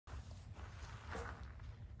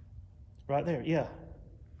Right there, yeah.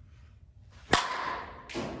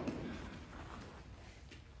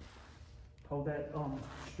 Hold that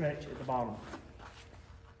stretch at the bottom.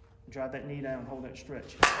 Drive that knee down, hold that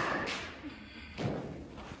stretch. When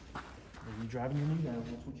you're driving your knee down,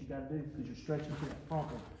 that's what you gotta do, because you're stretching to that front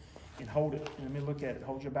one. And hold it, and let me look at it,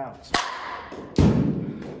 hold your balance.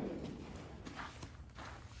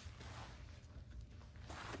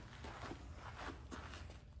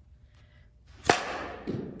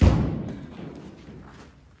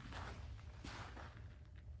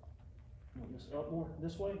 Up more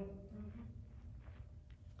this way.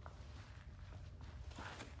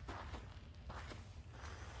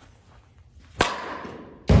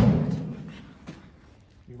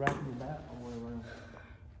 You're wrapping your back all the way around.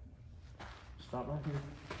 Stop right here.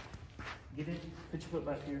 Get in, put your foot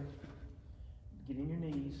back here. Get in your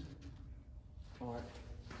knees. All right.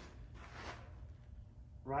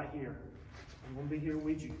 Right here. I'm gonna be here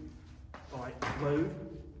with you. All right, load.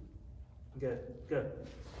 Good, good.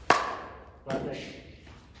 Right there.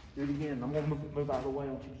 Do it again. I'm going to move out of the way. I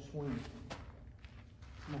want you to swing.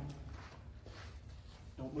 Come on.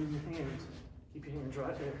 Don't move your hands. Keep your hands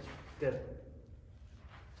right there. Good.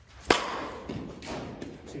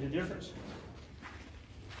 See the difference?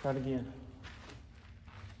 Try it again.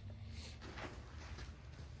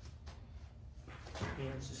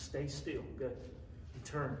 Hands just stay still. Good. And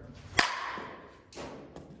turn.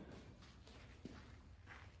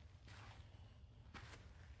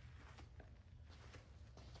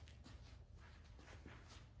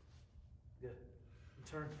 Good. And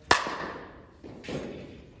turn.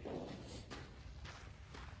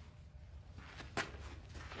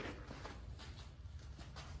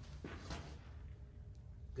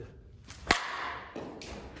 Good.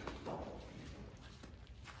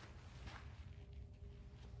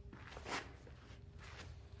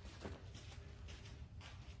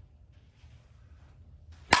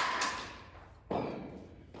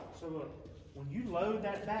 So look, when you load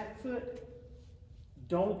that back foot,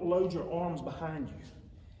 don't load your arms behind you.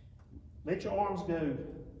 Let your arms go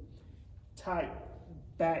tight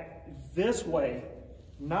back this way,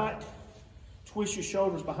 not twist your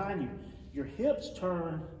shoulders behind you. Your hips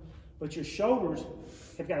turn, but your shoulders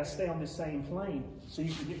have got to stay on the same plane so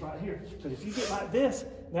you can get right here. But if you get like this,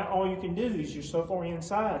 now all you can do is you're so far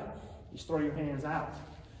inside, you just throw your hands out.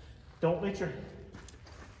 Don't let your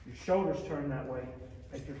shoulders turn that way.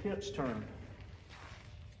 Make your hips turn.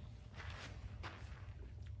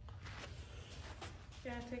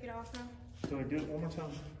 Can I take it off now? Go ahead, do it one more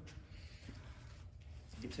time.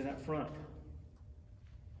 Get to that front.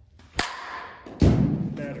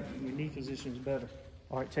 Better. Your knee position is better.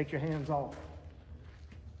 All right, take your hands off.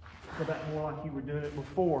 Go back more like you were doing it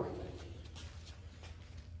before.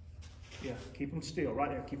 Yeah, keep them still. Right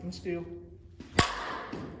there, keep them still.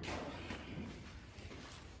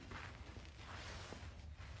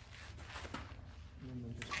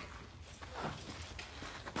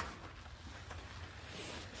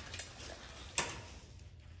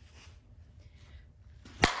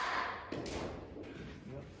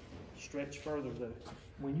 Stretch further though.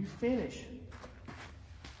 When you finish,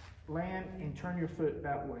 land and turn your foot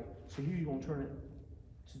that way. So here you're gonna turn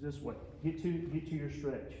it to this way. Get to your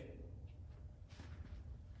stretch.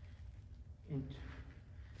 And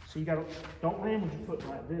so you gotta, don't land with your foot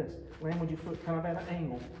like this. Land with your foot kind of at an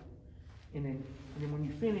angle. And then when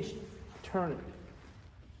you finish, turn it.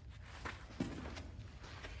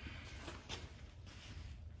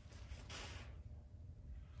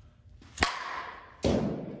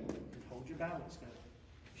 Balance down.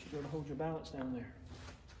 You should be able to hold your balance down there.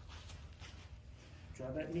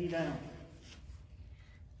 Drive that knee down.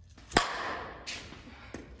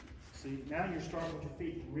 See, now you're starting with your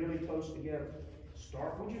feet really close together.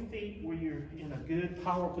 Start with your feet where you're in a good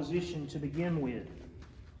power position to begin with.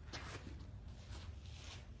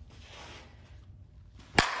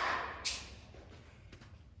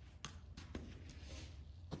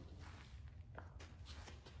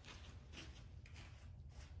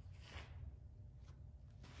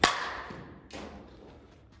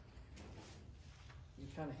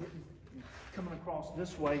 Kind of hitting, coming across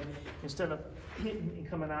this way instead of hitting and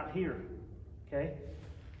coming out here. Okay?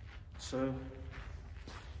 So,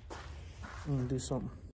 I'm going to do something.